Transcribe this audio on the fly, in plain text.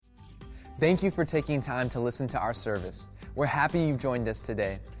Thank you for taking time to listen to our service. We're happy you've joined us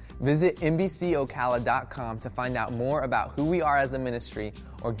today. Visit NBCOcala.com to find out more about who we are as a ministry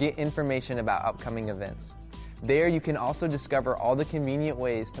or get information about upcoming events. There you can also discover all the convenient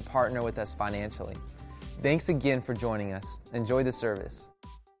ways to partner with us financially. Thanks again for joining us. Enjoy the service.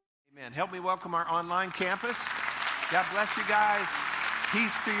 Amen. Help me welcome our online campus. God bless you guys.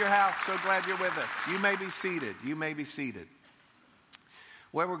 Peace to your house. So glad you're with us. You may be seated. You may be seated.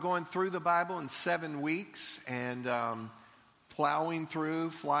 Well, we're going through the Bible in 7 weeks and plowing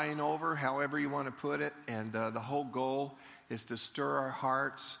through, flying over, however you want to put it. And the whole goal is to stir our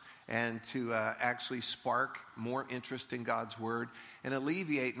hearts and to actually spark more interest in God's Word and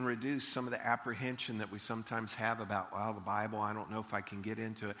alleviate and reduce some of the apprehension that we sometimes have about, well, the Bible, I don't know if I can get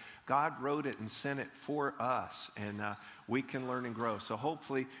into it. God wrote it and sent it for us, and we can learn and grow. So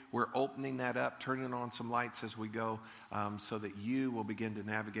hopefully we're opening that up, turning on some lights as we go, so that you will begin to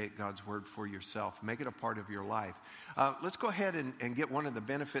navigate God's Word for yourself. Make it a part of your life. Let's go ahead and get one of the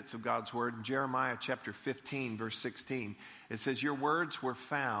benefits of God's Word. In Jeremiah chapter 15, verse 16, it says, "Your words were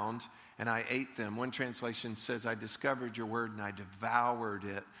found, and I ate them." One translation says, "I discovered your word, and I devoured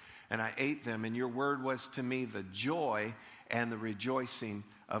it, and I ate them. And your word was to me the joy and the rejoicing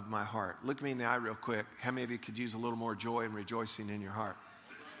of my heart." Look me in the eye real quick. How many of you could use a little more joy and rejoicing in your heart?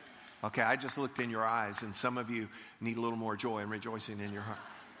 Okay, I just looked in your eyes, and some of you need a little more joy and rejoicing in your heart.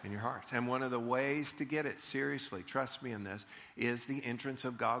 In your hearts. And one of the ways to get it, seriously, trust me in this, is the entrance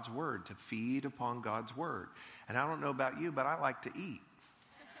of God's Word, to feed upon God's Word. And I don't know about you, but I like to eat.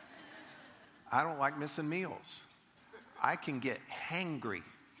 I don't like missing meals. I can get hangry.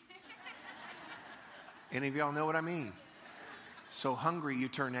 Any of y'all know what I mean? So hungry, you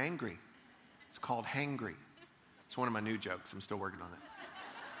turn angry. It's called hangry. It's one of my new jokes. I'm still working on it.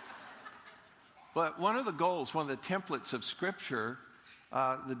 But one of the goals, one of the templates of Scripture,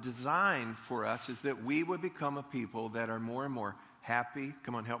 the design for us is that we would become a people that are more and more happy,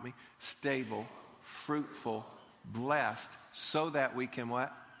 come on, help me, stable, fruitful, blessed, so that we can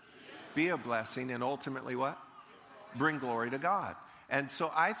what? Be a blessing, and ultimately what? Bring glory to God. And so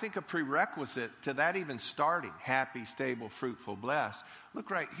I think a prerequisite to that even starting, happy, stable, fruitful, blessed, look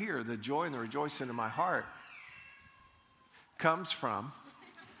right here, the joy and the rejoicing in my heart comes from,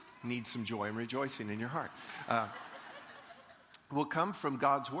 need some joy and rejoicing in your heart. Will come from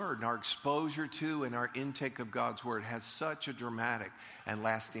God's Word, and our exposure to and our intake of God's Word has such a dramatic and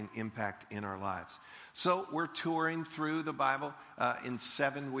lasting impact in our lives. So we're touring through the Bible in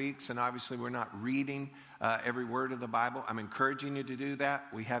 7 weeks, and obviously we're not reading every word of the Bible. I'm encouraging you to do that.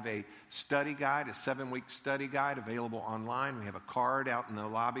 We have a study guide, a 7-week study guide available online. We have a card out in the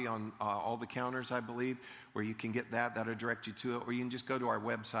lobby on all the counters, I believe, where you can get that. That'll direct you to it. Or you can just go to our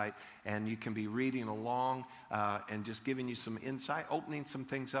website, and you can be reading along and just giving you some insight, opening some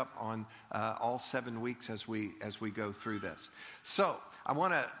things up on all 7 weeks as we go through this. So I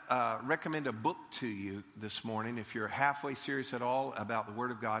want to recommend a book to you this morning if you're halfway serious at all about the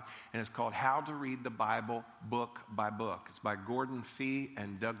Word of God, and it's called How to Read the Bible Book by Book. It's by Gordon Fee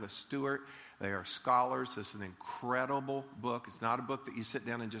and Douglas Stewart. They are scholars. This is an incredible book. It's not a book that you sit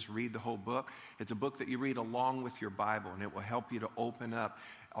down and just read the whole book. It's a book that you read along with your Bible, and it will help you to open up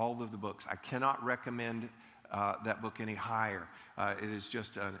all of the books. I cannot recommend that book any higher. It is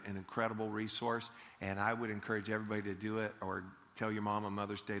just an incredible resource, and I would encourage everybody to do it, or tell your mom on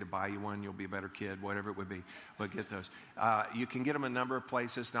Mother's Day to buy you one. You'll be a better kid, whatever it would be. But get those. You can get them a number of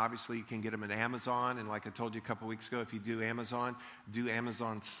places. And obviously, you can get them at Amazon. And like I told you a couple weeks ago, if you do Amazon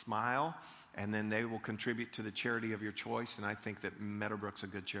Smile. And then they will contribute to the charity of your choice. And I think that Meadowbrook's a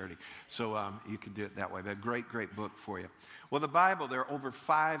good charity. So you can do it that way. But a great, great book for you. Well, the Bible, there are over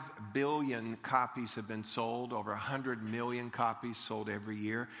 5 billion copies have been sold. Over 100 million copies sold every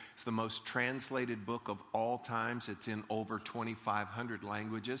year. It's the most translated book of all times. It's in over 2,500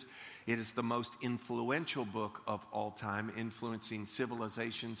 languages. It is the most influential book of all time, influencing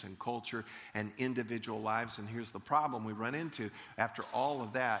civilizations and culture and individual lives. And here's the problem we run into. After all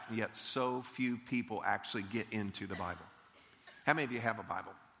of that, yet so few people actually get into the Bible. How many of you have a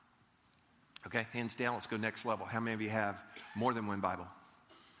Bible? Okay, hands down, let's go next level. How many of you have more than one Bible?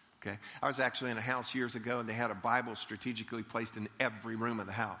 Okay, I was actually in a house years ago, and they had a Bible strategically placed in every room of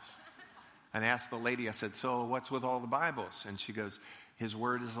the house. And I asked the lady, I said, "So what's with all the Bibles?" And she goes, "His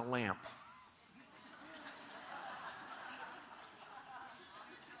word is a lamp."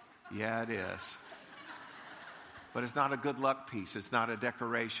 Yeah, it is. But it's not a good luck piece. It's not a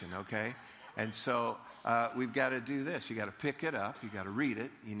decoration, okay? And so we've got to do this. You got to pick it up. You got to read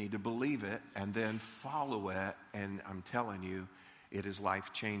it. You need to believe it and then follow it. And I'm telling you, it is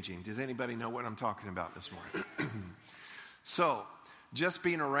life-changing. Does anybody know what I'm talking about this morning? So just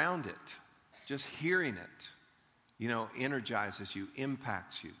being around it just hearing it, energizes you,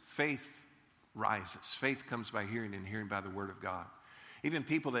 impacts you. Faith rises. Faith comes by hearing, and hearing by the Word of God. Even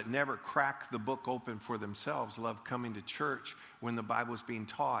people that never crack the book open for themselves love coming to church when the Bible is being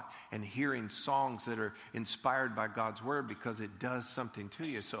taught and hearing songs that are inspired by God's Word, because it does something to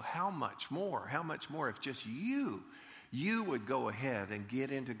you. So how much more if just you would go ahead and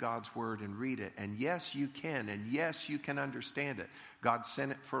get into God's Word and read it. And yes, you can. And yes, you can understand it. God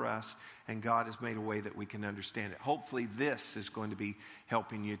sent it for us, and God has made a way that we can understand it. Hopefully this is going to be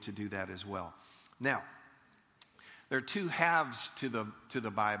helping you to do that as well. Now, there are two halves to the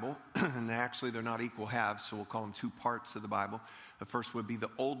Bible, and actually they're not equal halves, so we'll call them two parts of the Bible. The first would be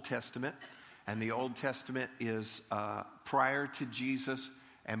the Old Testament, and the Old Testament is prior to Jesus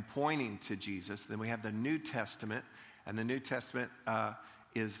and pointing to Jesus. Then we have the New Testament, and the New Testament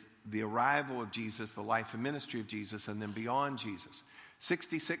is the arrival of Jesus, the life and ministry of Jesus, and then beyond Jesus.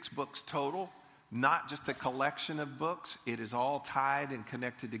 66 books total, not just a collection of books. It is all tied and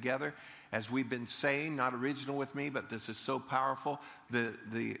connected together. As we've been saying, not original with me, but this is so powerful.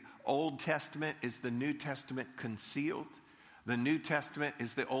 The Old Testament is the New Testament concealed. The New Testament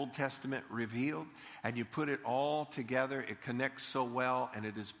is the Old Testament revealed. And you put it all together, it connects so well, and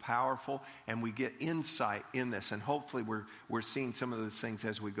it is powerful. And we get insight in this. And hopefully we're seeing some of those things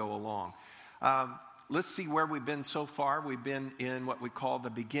as we go along. Let's see where we've been so far. We've been in what we call the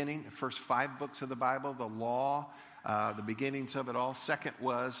beginning, the first 5 books of the Bible, the law, the beginnings of it all. Second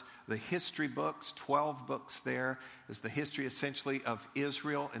was the history books, 12 books there. Is the history essentially of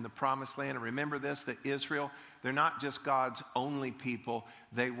Israel in the Promised Land. And remember this, that Israel, they're not just God's only people.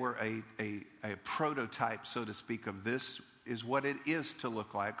 They were a prototype, so to speak, of this is what it is to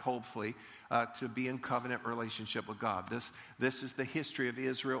look like, hopefully, to be in covenant relationship with God. This is the history of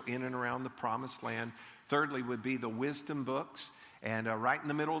Israel in and around the Promised Land. Thirdly would be the wisdom books. And right in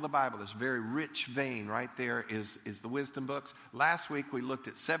the middle of the Bible, this very rich vein right there is the wisdom books. Last week we looked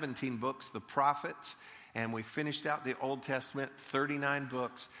at 17 books, the prophets, and we finished out the Old Testament, 39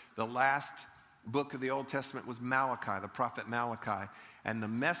 books. The last book of the Old Testament was Malachi, the prophet Malachi. And the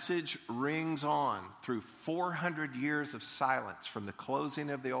message rings on through 400 years of silence from the closing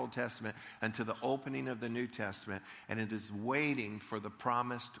of the Old Testament until the opening of the New Testament. And it is waiting for the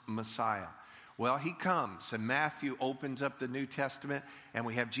promised Messiah. Well, he comes, and Matthew opens up the New Testament, and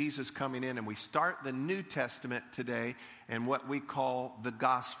we have Jesus coming in, and we start the New Testament today in what we call the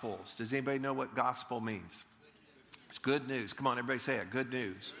Gospels. Does anybody know what gospel means? It's good news. Come on, everybody say it, good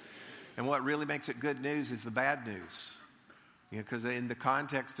news. And what really makes it good news is the bad news. Because in the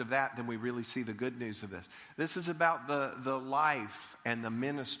context of that, then we really see the good news of this. This is about the life and the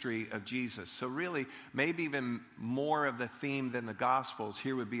ministry of Jesus. So really, maybe even more of the theme than the Gospels,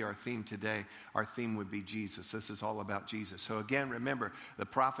 here would be our theme today. Our theme would be Jesus. This is all about Jesus. So again, remember, the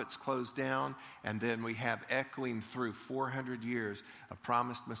prophets closed down, and then we have echoing through 400 years a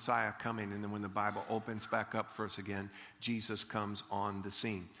promised Messiah coming. And then when the Bible opens back up for us again, Jesus comes on the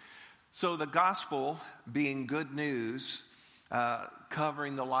scene. So the gospel being good news,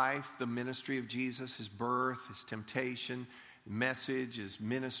 covering the life, the ministry of Jesus, his birth, his temptation, message, his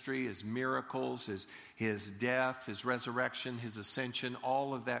ministry, his miracles, his death, his resurrection, his ascension,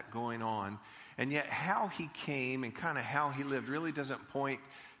 all of that going on. And yet how he came and kind of how he lived really doesn't point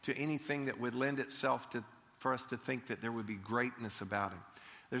to anything that would lend itself for us to think that there would be greatness about him.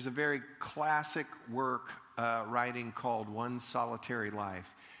 There's a very classic work writing called One Solitary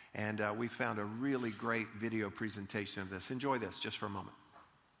Life. And we found a really great video presentation of this. Enjoy this just for a moment.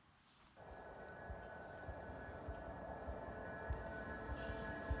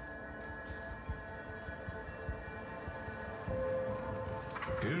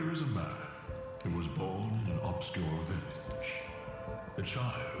 Here is a man who was born in an obscure village, the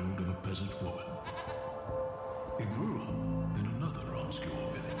child of a peasant woman. He grew up in another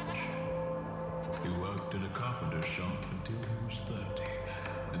obscure village. He worked in a carpenter's shop until he was 30.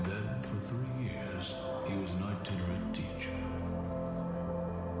 And then, for 3 years, he was an itinerant teacher.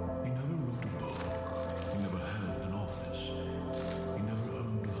 He never wrote a book. He never held an office. He never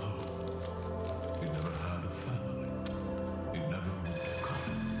owned a home. He never had a family. He never went to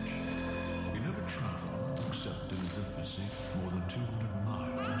college. He never traveled, except in his infancy, more than 200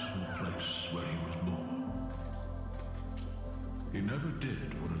 miles from the place where he was born. He never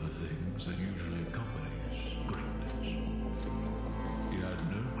did one of the things that usually accompanies greatness. He had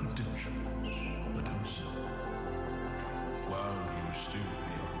no credentials but himself. While he was still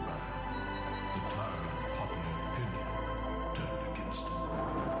a young man, the tide of popular opinion turned against him.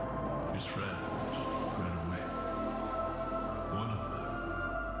 His friends ran away. One of them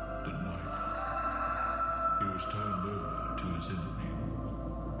denied him. He was turned over to his enemy.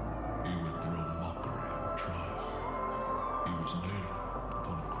 He was thrown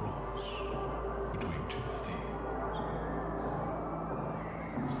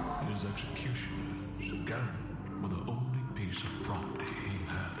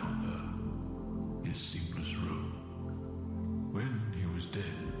was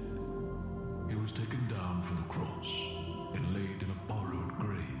dead. He was taken down from the cross and laid in a borrowed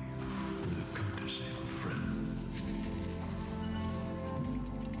grave through the courtesy of a friend.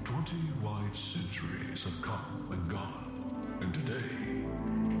 20 wide centuries have come and gone, and today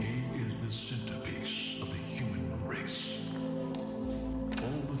he is the centerpiece of the human race.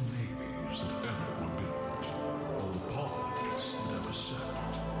 All the navies that ever were built, all the parliaments that ever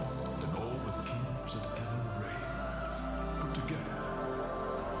sat, and all the kings that ever reigned, put together,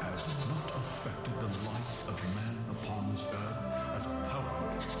 have not affected the life of man upon this earth as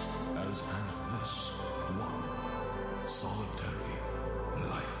powerfully as has this one solitary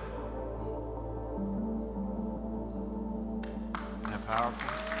life. Isn't that powerful?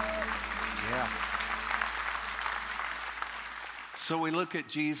 Yeah. So we look at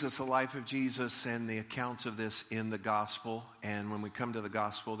Jesus, the life of Jesus, and the accounts of this in the gospel. And when we come to the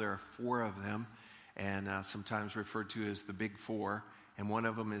gospel, there are 4 of them, and sometimes referred to as the big 4. And one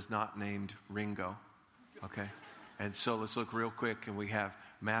of them is not named Ringo. Okay? And so let's look real quick, and we have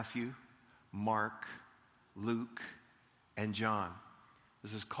Matthew, Mark, Luke, and John.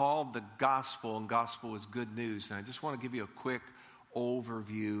 This is called the gospel, and gospel is good news. And I just want to give you a quick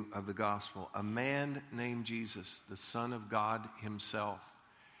overview of the gospel. A man named Jesus, the Son of God himself,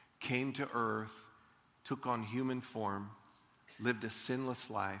 came to earth, took on human form, lived a sinless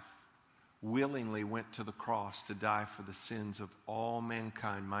life, willingly went to the cross to die for the sins of all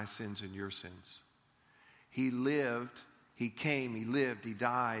mankind, my sins and your sins. He lived, he came, he lived, he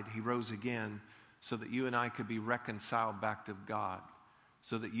died, he rose again so that you and I could be reconciled back to God,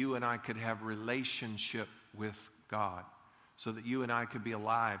 so that you and I could have relationship with God, so that you and I could be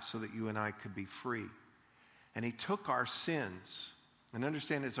alive, so that you and I could be free. And he took our sins, and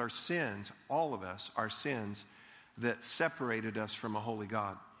understand it's our sins, all of us, our sins that separated us from a holy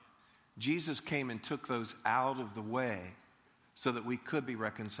God. Jesus came and took those out of the way so that we could be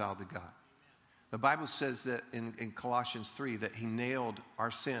reconciled to God. The Bible says that in Colossians 3 that he nailed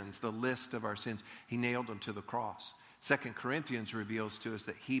our sins, the list of our sins, he nailed them to the cross. 2 Corinthians reveals to us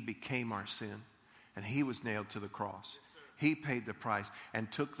that he became our sin and he was nailed to the cross. He paid the price and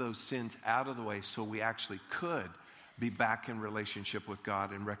took those sins out of the way so we actually could be back in relationship with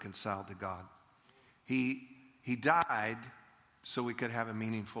God and reconciled to God. He died so we could have a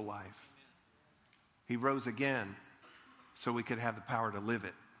meaningful life. He rose again so we could have the power to live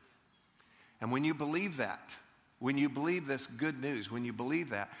it. And when you believe that, when you believe this good news, when you believe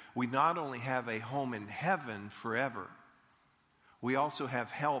that, we not only have a home in heaven forever, we also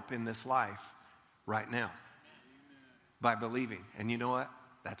have help in this life right now by believing. And you know what?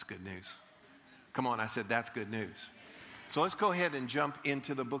 That's good news. Come on, I said that's good news. So let's go ahead and jump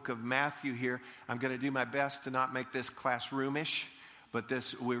into the book of Matthew here. I'm going to do my best to not make this classroomish, but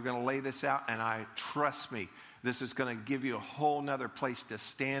we're going to lay this out, and trust me, this is going to give you a whole nother place to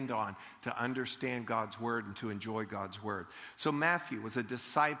stand on to understand God's word and to enjoy God's word. So Matthew was a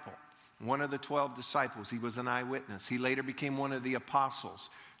disciple, one of the 12 disciples. He was an eyewitness. He later became one of the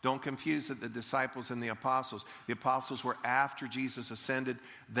apostles. Don't confuse the disciples and the apostles. The apostles were after Jesus ascended.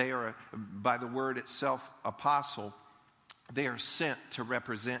 They are, by the word itself, apostle. They are sent to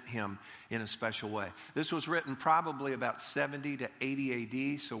represent him in a special way. This was written probably about 70 to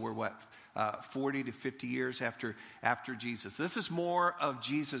 80 AD. So we're 40 to 50 years after Jesus. This is more of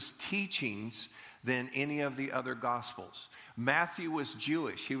Jesus' teachings than any of the other gospels. Matthew was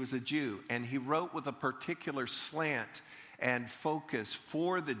Jewish. He was a Jew. And he wrote with a particular slant and focus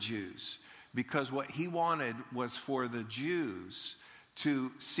for the Jews, because what he wanted was for the Jews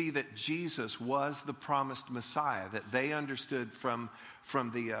to see that Jesus was the promised Messiah that they understood from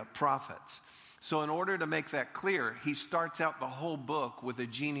the prophets. So in order to make that clear, he starts out the whole book with a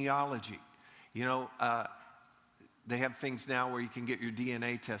genealogy. You know, they have things now where you can get your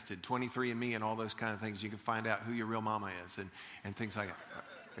DNA tested, 23andMe and all those kind of things. You can find out who your real mama is and things like that.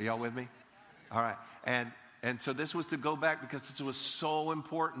 Are y'all with me? All right. And so this was to go back because this was so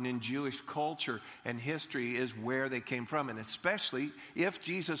important in Jewish culture and history, is where they came from. And especially if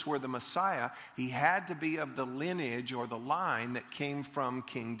Jesus were the Messiah, he had to be of the lineage or the line that came from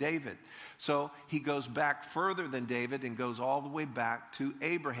King David. So he goes back further than David and goes all the way back to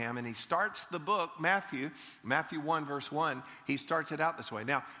Abraham. And he starts the book, Matthew 1 verse 1, he starts it out this way.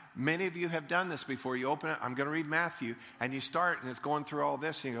 Now, many of you have done this before. You open it, I'm going to read Matthew, and you start, and it's going through all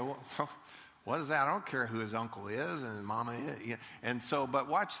this, and you go, well, what is that? I don't care who his uncle is and mama is. Yeah. And so, but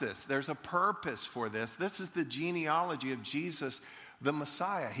watch this. There's a purpose for this. This is the genealogy of Jesus, the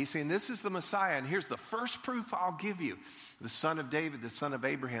Messiah. He's saying, this is the Messiah, and here's the first proof I'll give you. The son of David, the son of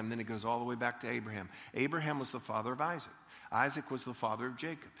Abraham. Then it goes all the way back to Abraham. Abraham was the father of Isaac. Isaac was the father of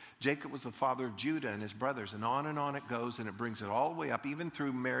Jacob. Jacob was the father of Judah and his brothers. And on it goes, and it brings it all the way up, even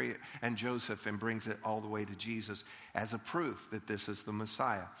through Mary and Joseph, and brings it all the way to Jesus as a proof that this is the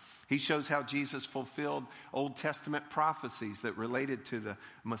Messiah. He shows how Jesus fulfilled Old Testament prophecies that related to the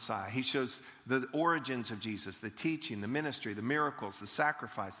Messiah. He shows the origins of Jesus, the teaching, the ministry, the miracles, the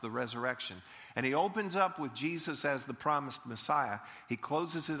sacrifice, the resurrection. And he opens up with Jesus as the promised Messiah. He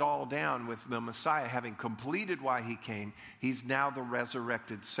closes it all down with the Messiah having completed why he came. He's now the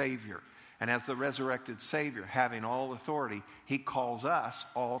resurrected Savior. And as the resurrected Savior, having all authority, he calls us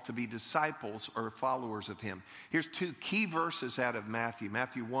all to be disciples or followers of him. Here's two key verses out of Matthew.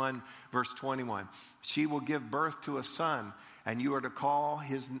 Matthew 1, verse 21. She will give birth to a son, and you are to call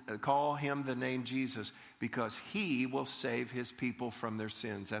him the name Jesus, because he will save his people from their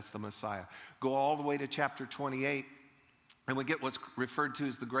sins. That's the Messiah. Go all the way to chapter 28. And we get what's referred to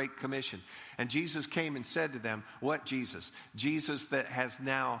as the Great Commission. And Jesus came and said to them, what Jesus? Jesus that has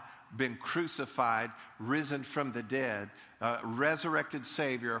now been crucified, risen from the dead, resurrected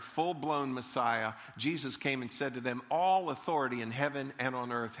Savior, a full-blown Messiah. Jesus came and said to them, all authority in heaven and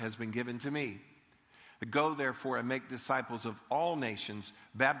on earth has been given to me. Go therefore and make disciples of all nations,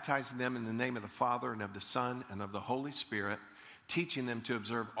 baptizing them in the name of the Father and of the Son and of the Holy Spirit, teaching them to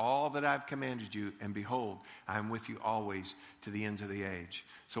observe all that I've commanded you, and behold, I am with you always to the ends of the age.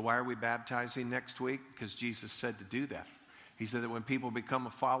 So why are we baptizing next week? Because Jesus said to do that. He said that when people become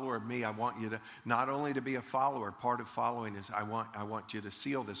a follower of me, I want you to not only to be a follower, part of following is I want you to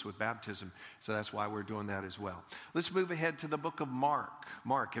seal this with baptism. So that's why we're doing that as well. Let's move ahead to the book of Mark.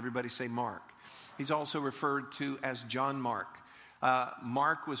 Mark, everybody say Mark. He's also referred to as John Mark.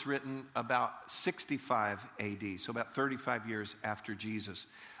 Mark was written about 65 AD, so about 35 years after Jesus.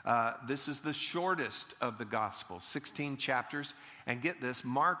 This is the shortest of the Gospels, 16 chapters. And get this,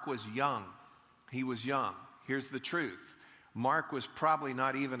 Mark was young. He was young. Here's the truth. Mark was probably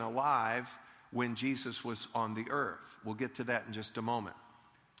not even alive when Jesus was on the earth. We'll get to that in just a moment.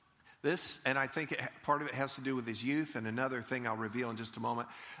 This, and I think part of it has to do with his youth, and another thing I'll reveal in just a moment.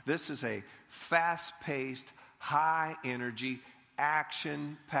 This is a fast-paced, high-energy,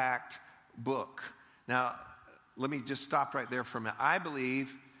 action-packed book. Now, let me just stop right there for a minute. I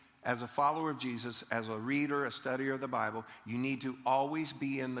believe, as a follower of Jesus, as a reader, a studier of the Bible, you need to always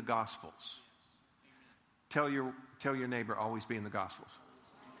be in the Gospels. Tell your neighbor, always be in the Gospels.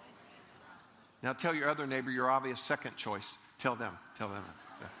 Now tell your other neighbor, your obvious second choice. Tell them. Okay.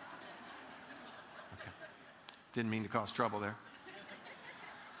 Didn't mean to cause trouble there.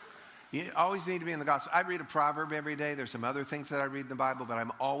 You always need to be in the Gospels. I read a proverb every day. There's some other things that I read in the Bible, but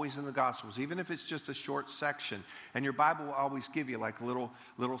I'm always in the Gospels, even if it's just a short section. And your Bible will always give you like little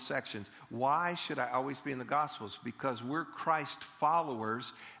sections. Why should I always be in the Gospels? Because we're Christ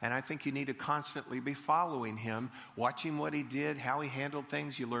followers, and I think you need to constantly be following him, watching what he did, how he handled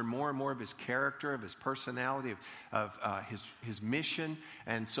things. You learn more and more of his character, of his personality, of his mission.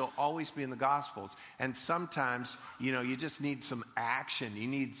 And so always be in the Gospels. And sometimes, you just need some action. You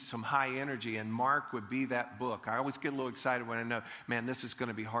need some high energy, and Mark would be that book. I always get a little excited when I know, man, this is going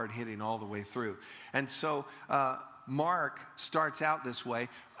to be hard hitting all the way through. And so Mark starts out this way.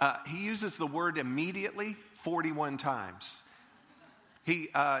 He uses the word immediately 41 times. He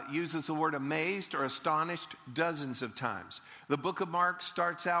uses the word amazed or astonished dozens of times. The book of Mark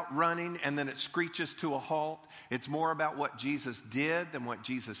starts out running, and then it screeches to a halt. It's more about what Jesus did than what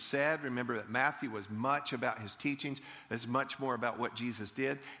Jesus said. Remember that Matthew was much about his teachings. It's much more about what Jesus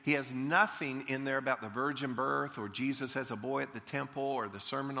did. He has nothing in there about the virgin birth or Jesus as a boy at the temple or the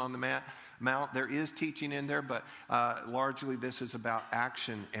Sermon on the Mount. There is teaching in there, but largely this is about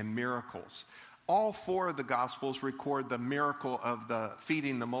action and miracles. All four of the Gospels record the miracle of the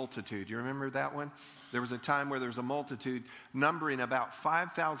feeding the multitude. You remember that one? There was a time where there was a multitude numbering about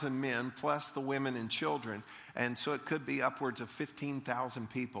 5,000 men plus the women and children. And so it could be upwards of 15,000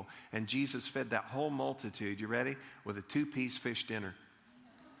 people. And Jesus fed that whole multitude, you ready? With a 2-piece fish dinner.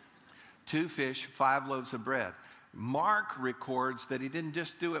 2 fish, 5 loaves of bread. Mark records that he didn't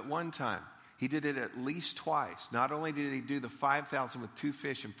just do it one time. He did it at least twice. Not only did he do the 5,000 with 2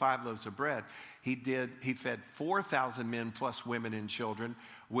 fish and 5 loaves of bread, he fed 4,000 men plus women and children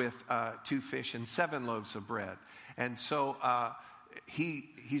with 2 fish and 7 loaves of bread. And so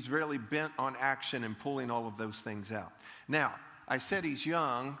he's really bent on action and pulling all of those things out. Now, I said he's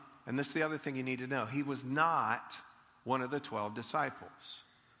young, and this is the other thing you need to know. He was not one of the 12 disciples.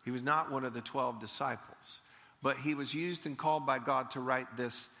 He was not one of the 12 disciples. But he was used and called by God to write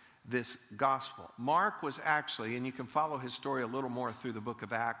this gospel. Mark was actually, and you can follow his story a little more through the book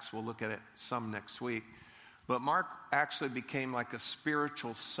of Acts. We'll look at it some next week. But Mark actually became like a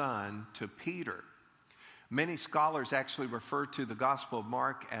spiritual son to Peter. Many scholars actually refer to the Gospel of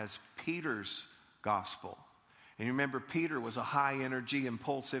Mark as Peter's gospel. And you remember, Peter was a high-energy,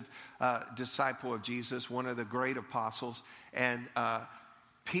 impulsive disciple of Jesus, one of the great apostles. And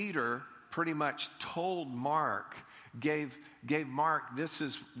Peter pretty much told Mark, gave Mark, this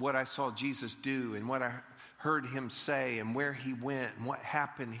is what I saw Jesus do and what I heard him say and where he went and what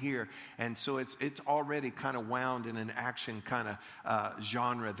happened here. And so it's already kind of wound in an action kind of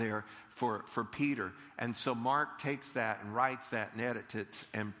genre there for Peter. And so Mark takes that and writes that and edits it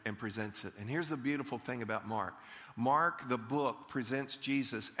and presents it. And here's the beautiful thing about Mark. Mark, the book, presents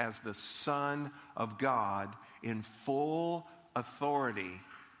Jesus as the Son of God in full authority.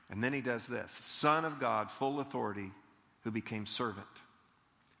 And then he does this: Son of God, full authority, who became servant.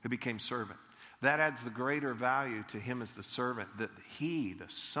 Who became servant. That adds the greater value to him as the servant, that he, the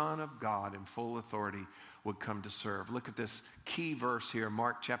Son of God in full authority, would come to serve. Look at this key verse here,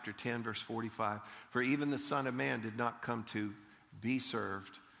 Mark chapter 10, verse 45. For even the Son of Man did not come to be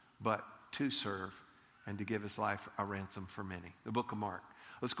served, but to serve and to give his life a ransom for many. The book of Mark.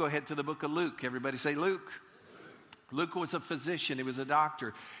 Let's go ahead to the book of Luke. Everybody say Luke. Luke was a physician. He was a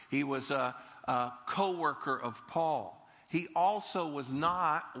doctor. He was a co-worker of Paul. He also was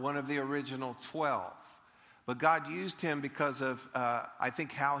not one of the original 12. But God used him because of, I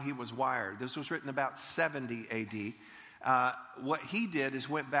think, how he was wired. This was written about 70 AD. What he did is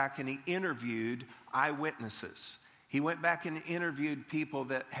went back and he interviewed eyewitnesses. He went back and interviewed people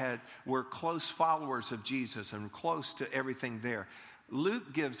that were close followers of Jesus and close to everything there.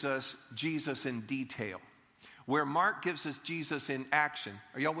 Luke gives us Jesus in detail, where Mark gives us Jesus in action.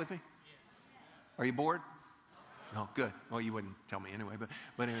 Are y'all with me? Are you bored? No, good. Well, you wouldn't tell me anyway, but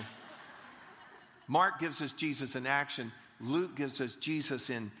anyway. Mark gives us Jesus in action. Luke gives us Jesus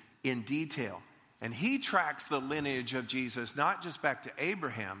in detail. And he tracks the lineage of Jesus, not just back to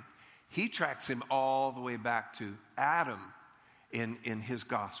Abraham. He tracks him all the way back to Adam in his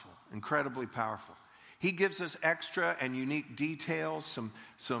gospel. Incredibly powerful. He gives us extra and unique details,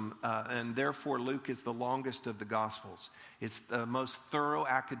 and therefore Luke is the longest of the Gospels. It's the most thorough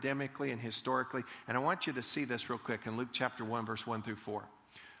academically and historically. And I want you to see this real quick in Luke chapter 1, verse 1 through 4.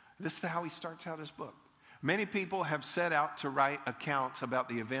 This is how he starts out his book. Many people have set out to write accounts about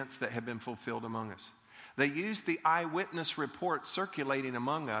the events that have been fulfilled among us. They use the eyewitness reports circulating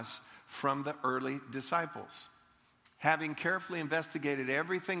among us from the early disciples. Having carefully investigated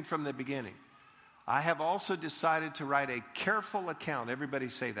everything from the beginning, I have also decided to write a careful account. Everybody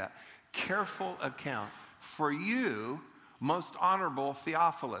say that. Careful account for you, most honorable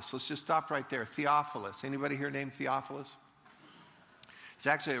Theophilus. Let's just stop right there. Theophilus. Anybody here named Theophilus? It's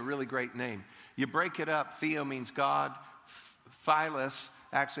actually a really great name. You break it up. Theo means God. Philus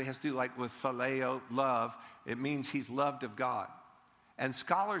actually has to do like with phileo, love. It means he's loved of God. And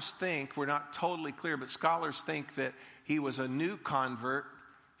scholars think, we're not totally clear, but scholars think that he was a new convert.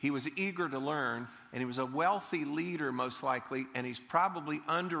 He was eager to learn, and he was a wealthy leader most likely, and he's probably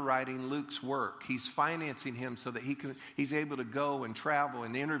underwriting Luke's work. He's financing him so that he's able to go and travel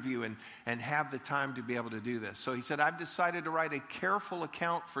and interview and have the time to be able to do this. So he said, I've decided to write a careful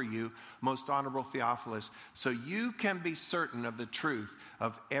account for you, most honorable Theophilus, so you can be certain of the truth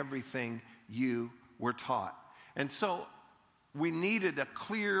of everything you were taught. And so we needed a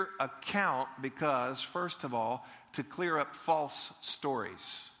clear account because, first of all, to clear up false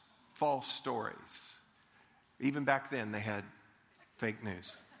stories. False stories. Even back then, they had fake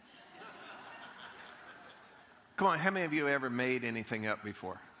news. Come on, how many of you ever made anything up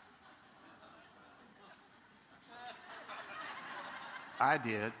before? I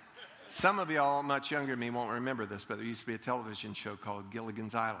did. Some of y'all much younger than me won't remember this, but there used to be a television show called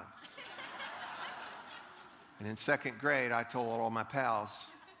Gilligan's Island. And in second grade, I told all my pals,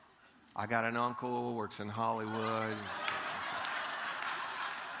 I got an uncle who works in Hollywood.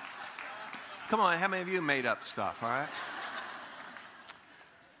 Come on, how many of you made up stuff, all right?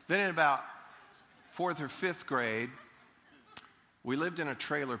 Then in about 4th or 5th grade, we lived in a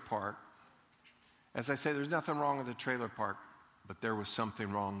trailer park. As I say, there's nothing wrong with the trailer park, but there was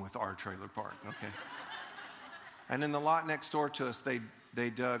something wrong with our trailer park, okay? And in the lot next door to us, they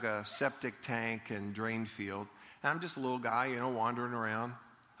dug a septic tank and drain field. And I'm just a little guy, wandering around.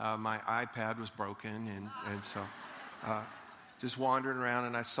 My iPad was broken, and so just wandering around,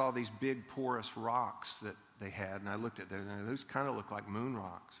 and I saw these big porous rocks that they had, and I looked at them, and those kind of looked like moon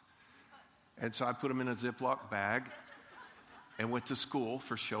rocks. And so I put them in a Ziploc bag and went to school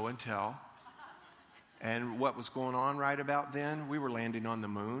for show and tell. And what was going on right about then, we were landing on the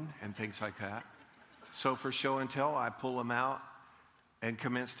moon and things like that. So for show and tell, I pull them out and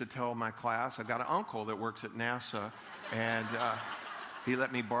commenced to tell my class. I've got an uncle that works at NASA, and He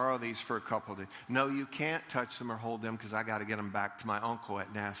let me borrow these for a couple of days. No, you can't touch them or hold them because I got to get them back to my uncle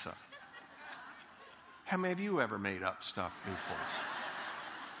at NASA. How many of you ever made up stuff before?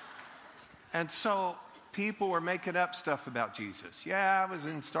 And so people were making up stuff about Jesus. Yeah, I was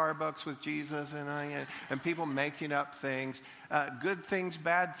in Starbucks with Jesus, and people making up things, good things,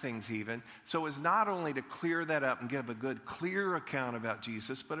 bad things even. So it was not only to clear that up and give a good, clear account about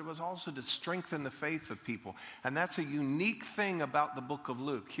Jesus, but it was also to strengthen the faith of people. And that's a unique thing about the book of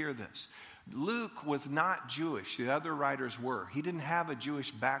Luke. Hear this. Luke was not Jewish. The other writers were. He didn't have a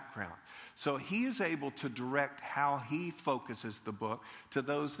Jewish background. So he is able to direct how he focuses the book to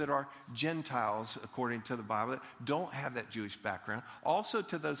those that are Gentiles, according to the Bible, that don't have that Jewish background. Also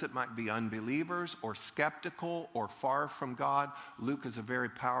to those that might be unbelievers or skeptical or far from God. Luke is a very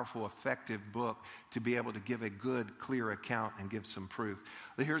powerful, effective book to be able to give a good, clear account and give some proof.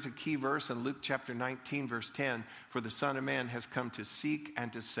 Here's a key verse in Luke chapter 19, verse 10. For the Son of Man has come to seek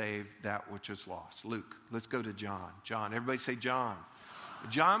and to save that which is lost. Luke. Let's go to John. John. Everybody say John.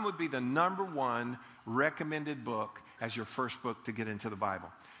 John would be the number one recommended book as your first book to get into the Bible.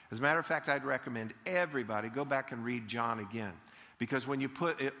 As a matter of fact, I'd recommend everybody go back and read John again. Because when you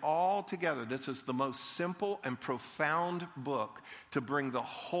put it all together, this is the most simple and profound book to bring the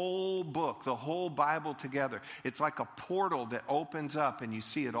whole book, the whole Bible together. It's like a portal that opens up and you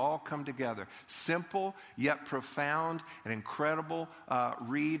see it all come together. Simple, yet profound, and incredible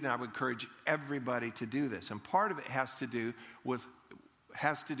read, and I would encourage everybody to do this. And part of it has to do with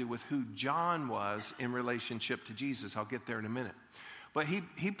who John was in relationship to Jesus. I'll get there in a minute. But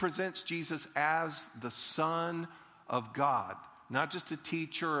he presents Jesus as the Son of God. Not just a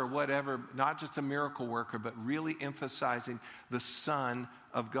teacher or whatever, not just a miracle worker, but really emphasizing the Son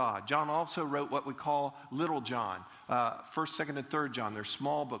of God. John also wrote what we call Little John. 1st, 2nd, and 3rd John. They're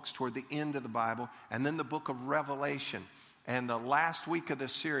small books toward the end of the Bible. And then the book of Revelation. And the last week of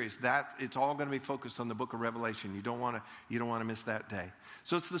this series, it's all going to be focused on the book of Revelation. You don't want to miss that day.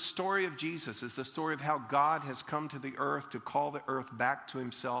 So it's the story of Jesus. It's the story of how God has come to the earth to call the earth back to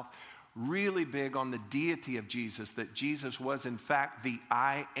himself. Really big on the deity of Jesus, that Jesus was in fact the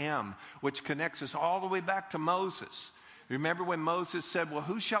I am, which connects us all the way back to Moses. Remember when Moses said, well,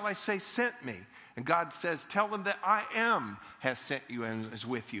 who shall I say sent me? And God says, tell them that I am has sent you and is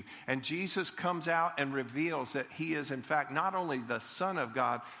with you. And Jesus comes out and reveals that he is in fact not only the Son of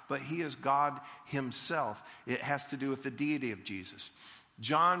God, but he is God himself. It has to do with the deity of Jesus.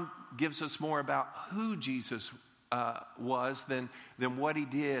 John gives us more about who Jesus was than what he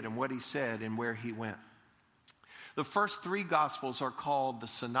did and what he said and where he went. The first three Gospels are called the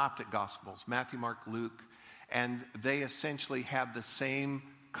Synoptic Gospels, Matthew, Mark, Luke, and they essentially have the same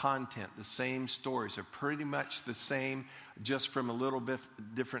content, the same stories. They're pretty much the same, just from a little bit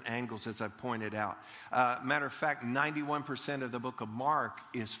different angles, as I pointed out. Matter of fact, 91% of the book of Mark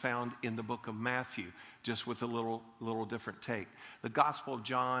is found in the book of Matthew, just with a little different take. The Gospel of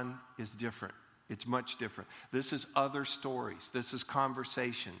John is different. It's much different. This is other stories. This is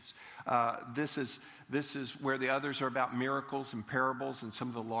conversations. This is where the others are about miracles and parables and some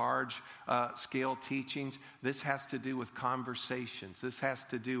of the large scale teachings. This has to do with conversations. This has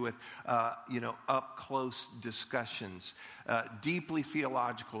to do with up close discussions, deeply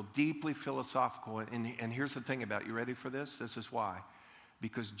theological, deeply philosophical. And here's the thing about it. You ready for this? This is why.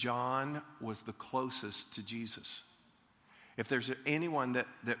 Because John was the closest to Jesus. If there's anyone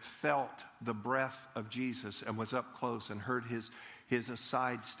that felt the breath of Jesus and was up close and heard his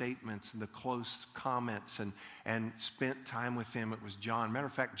aside statements and the close comments and spent time with him, it was John. Matter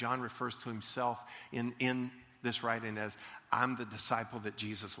of fact, John refers to himself in this writing as, I'm the disciple that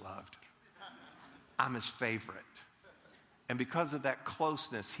Jesus loved. I'm his favorite. And because of that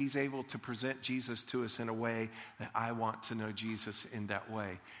closeness, he's able to present Jesus to us in a way that I want to know Jesus in that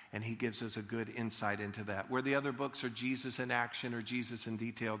way. And he gives us a good insight into that. Where the other books are Jesus in action or Jesus in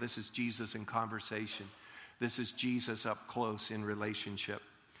detail, this is Jesus in conversation. This is Jesus up close in relationship.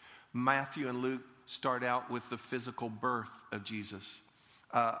 Matthew and Luke start out with the physical birth of Jesus.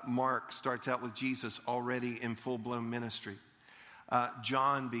 Mark starts out with Jesus already in full-blown ministry.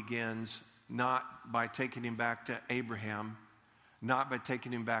 John begins not by taking him back to Abraham, not by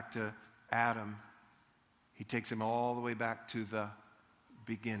taking him back to Adam. He takes him all the way back to the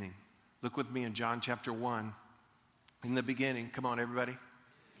beginning. Look with me in John chapter 1. In the beginning, come on everybody.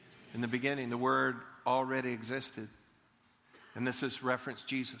 In the beginning, the Word already existed. And this is reference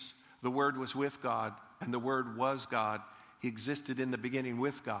Jesus. The Word was with God, and the Word was God. He existed in the beginning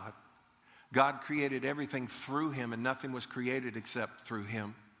with God. God created everything through him, and nothing was created except through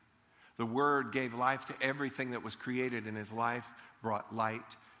him. The Word gave life to everything that was created, and his life brought light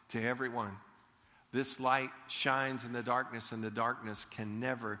to everyone. This light shines in the darkness, and the darkness can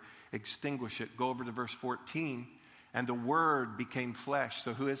never extinguish it. Go over to verse 14. And the Word became flesh.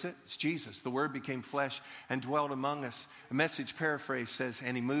 So who is it? It's Jesus. The Word became flesh and dwelt among us. A Message paraphrase says,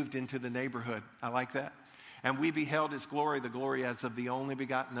 and he moved into the neighborhood. I like that. And we beheld his glory, the glory as of the only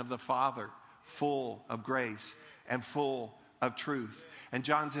begotten of the Father, full of grace and full of truth. And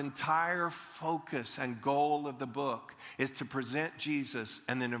John's entire focus and goal of the book is to present Jesus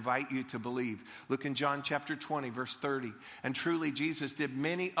and then invite you to believe. Look in John chapter 20, verse 30. And truly Jesus did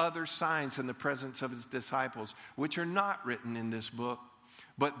many other signs in the presence of his disciples, which are not written in this book.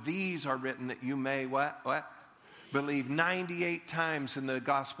 But these are written that you may what? Believe. 98 times in the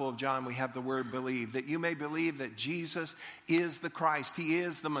Gospel of John we have the word believe. That you may believe that Jesus is the Christ. He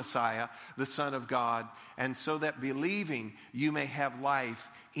is the Messiah, the Son of God. And so that believing you may have life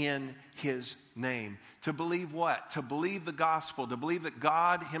in his name. To believe what? To believe the gospel. To believe that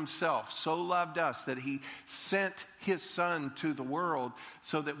God himself so loved us that he sent his Son to the world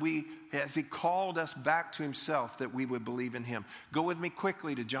so that we, as he called us back to himself, that we would believe in him. Go with me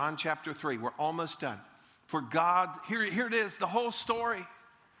quickly to John chapter 3. We're almost done. For God, here it is, the whole story.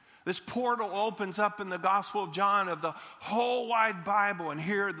 This portal opens up in the Gospel of John of the whole wide Bible, and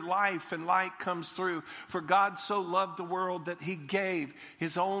here life and light comes through. For God so loved the world that he gave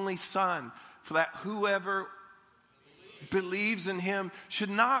his only Son, for that whoever believes in him should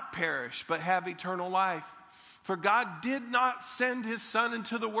not perish, but have eternal life. For God did not send his Son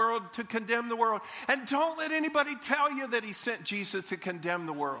into the world to condemn the world. And don't let anybody tell you that he sent Jesus to condemn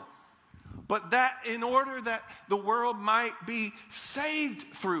the world. But that in order that the world might be saved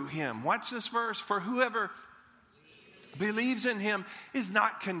through him. Watch this verse. For whoever believes in him is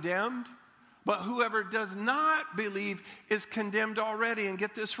not condemned, but whoever does not believe is condemned already. And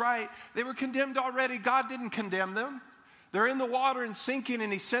get this right. They were condemned already. God didn't condemn them. They're in the water and sinking,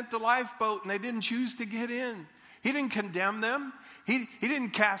 and he sent the lifeboat, and they didn't choose to get in. He didn't condemn them. He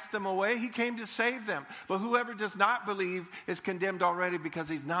didn't cast them away. He came to save them. But whoever does not believe is condemned already because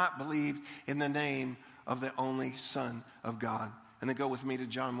he's not believed in the name of the only Son of God. And then go with me to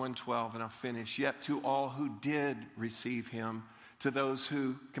John 1:12 and I'll finish. Yet to all who did receive him, to those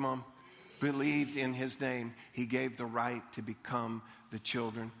who, come on, believed in his name, he gave the right to become the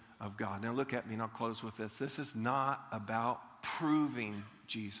children of God. Now look at me and I'll close with this. This is not about proving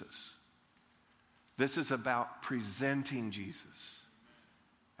Jesus. This is about presenting Jesus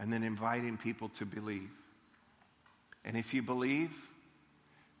and then inviting people to believe. And if you believe,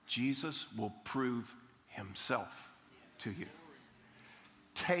 Jesus will prove himself to you.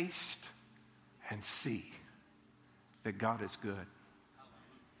 Taste and see that God is good.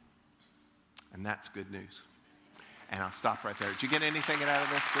 And that's good news. And I'll stop right there. Did you get anything out of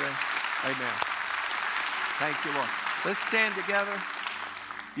this today? Amen. Thank you, Lord. Let's stand together.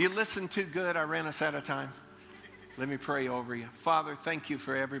 You listened too good. I ran us out of time. Let me pray over you. Father, thank you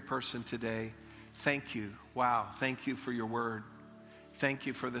for every person today. Thank you. Wow. Thank you for your word. Thank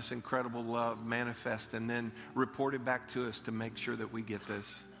you for this incredible love manifest and then reported back to us to make sure that we get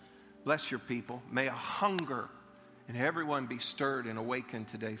this. Bless your people. May a hunger and everyone be stirred and awakened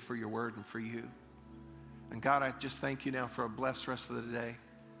today for your word and for you. And God, I just thank you now for a blessed rest of the day.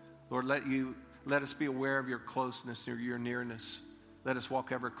 Lord, let us be aware of your closeness or your nearness. Let us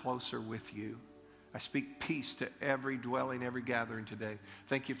walk ever closer with you. I speak peace to every dwelling, every gathering today.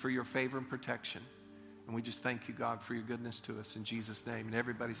 Thank you for your favor and protection. And we just thank you, God, for your goodness to us in Jesus' name. And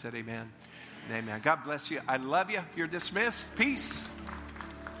everybody said amen and amen. God bless you. I love you. You're dismissed. Peace.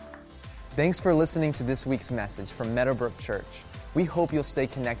 Thanks for listening to this week's message from Meadowbrook Church. We hope you'll stay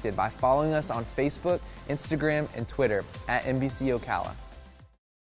connected by following us on Facebook, Instagram, and Twitter at NBC Ocala.